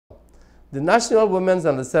The National Women's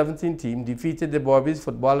Under-17 team defeated the Barbados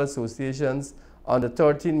Football Association's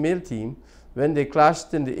Under-13 male team when they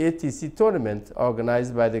clashed in the ATC tournament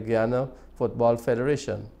organized by the Guyana Football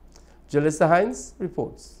Federation. Jalissa Hines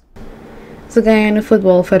reports. The Guyana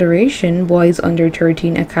Football Federation Boys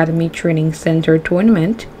Under-13 Academy Training Center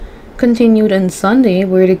tournament continued on Sunday,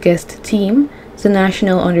 where the guest team, the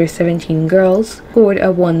National Under-17 girls, scored a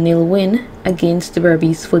 1-0 win against the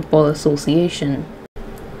Barbados Football Association.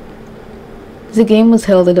 The game was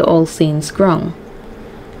held at the All Saints ground.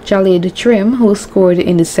 Jalid Trim, who scored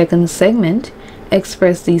in the second segment,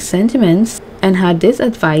 expressed these sentiments and had this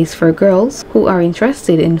advice for girls who are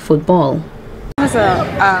interested in football. It's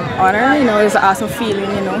an honor, it's an awesome feeling,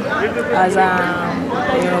 as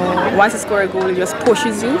once you score a goal, it just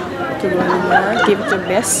pushes you to go more, give it your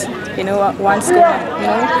best, one score,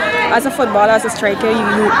 as a footballer, as a striker,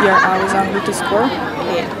 you're always hungry to score.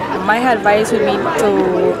 Yeah. My advice would be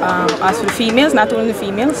to ask for the females, not only the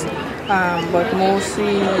females, but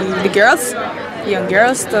mostly the girls, young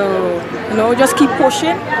girls, to just keep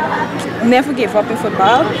pushing. Never give up in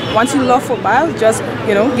football. Once you love football, just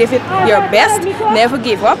give it your best. Never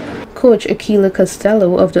give up. Coach Aquila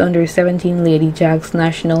Costello of the Under-17 Lady Jags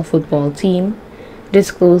national football team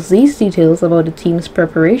disclosed these details about the team's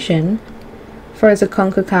preparation for the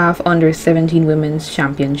CONCACAF Under-17 Women's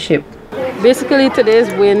Championship. Basically, today's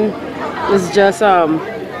win is just a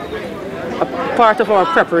part of our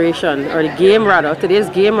preparation, or the game rather. Today's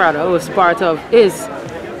game rather was part of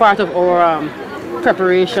our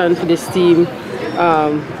preparation for this team,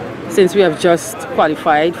 since we have just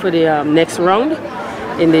qualified for the next round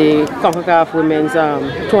in the CONCACAF Women's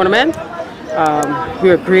Tournament. We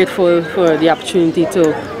are grateful for the opportunity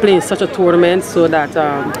to play in such a tournament so that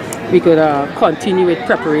we could continue with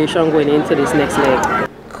preparation going into this next leg.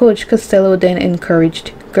 Coach Costello then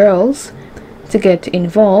encouraged girls to get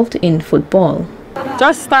involved in football.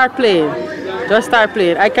 Just start playing. Just start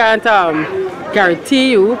playing. I can't guarantee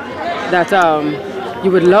you that you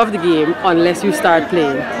would love the game unless you start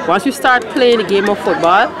playing. Once you start playing the game of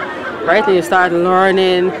football, right, and you start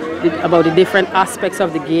learning about the different aspects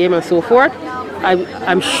of the game and so forth,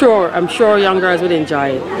 I'm sure young girls would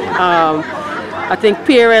enjoy it. I think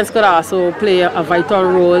parents could also play a vital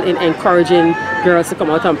role in encouraging girls to come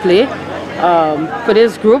out and play. For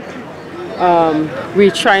this group,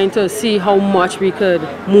 we're trying to see how much we could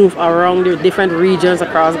move around the different regions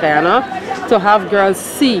across Guyana to have girls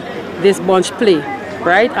see this bunch play,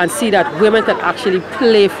 right, and see that women can actually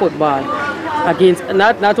play football against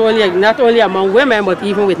not only among women but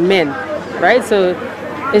even with men, right? So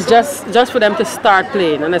it's just for them to start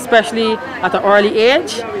playing, and especially at an early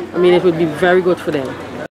age, I mean, it would be very good for them.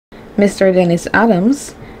 Mr. Dennis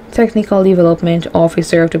Adams, Technical Development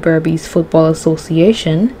Officer of the Barbados Football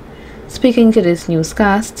Association, speaking to this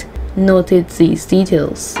newscast, noted these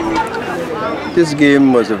details. This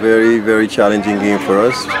game was a very, very challenging game for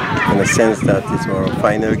us, in the sense that it's our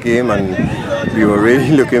final game and we were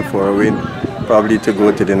really looking for a win, probably to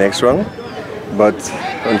go to the next round. But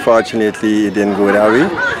unfortunately it didn't go that way.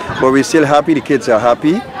 But we're still happy, the kids are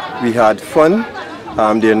happy, we had fun.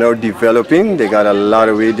 They're now developing, they got a lot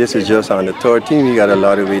of way. This is just on the 13, we got a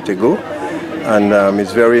lot of way to go. And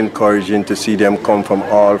it's very encouraging to see them come from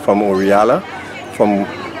Oriala, from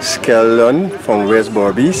Skellon, from West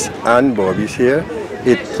Barbados and Barbados here.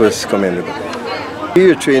 It was commendable.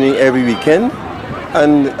 We're training every weekend,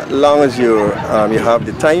 and as long as you have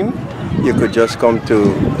the time, you could just come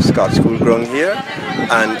to Scott School Ground here,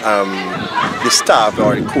 and the staff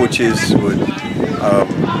or the coaches would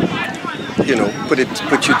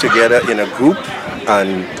put you together in a group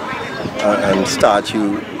and start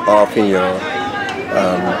you off in your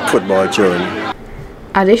football journey.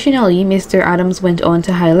 Additionally, Mr. Adams went on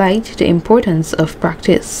to highlight the importance of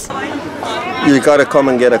practice. You got to come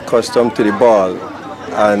and get accustomed to the ball,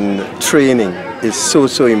 and training is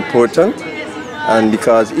so important. And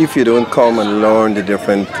because if you don't come and learn the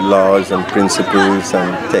different laws and principles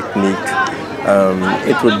and technique,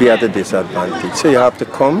 it would be at a disadvantage. So you have to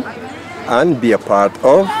come and be a part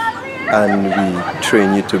of, and we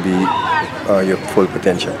train you to be your full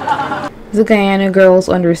potential. The Guyana Girls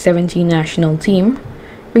Under-17 national team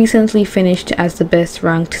recently finished as the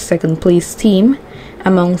best-ranked second-place team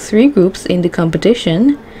among 3 groups in the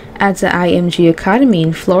competition at the IMG Academy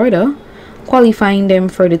in Florida, qualifying them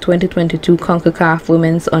for the 2022 CONCACAF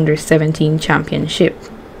Women's Under-17 Championship.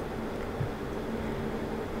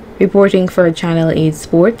 Reporting for Channel 8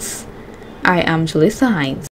 Sports, I am Jalissa Hines.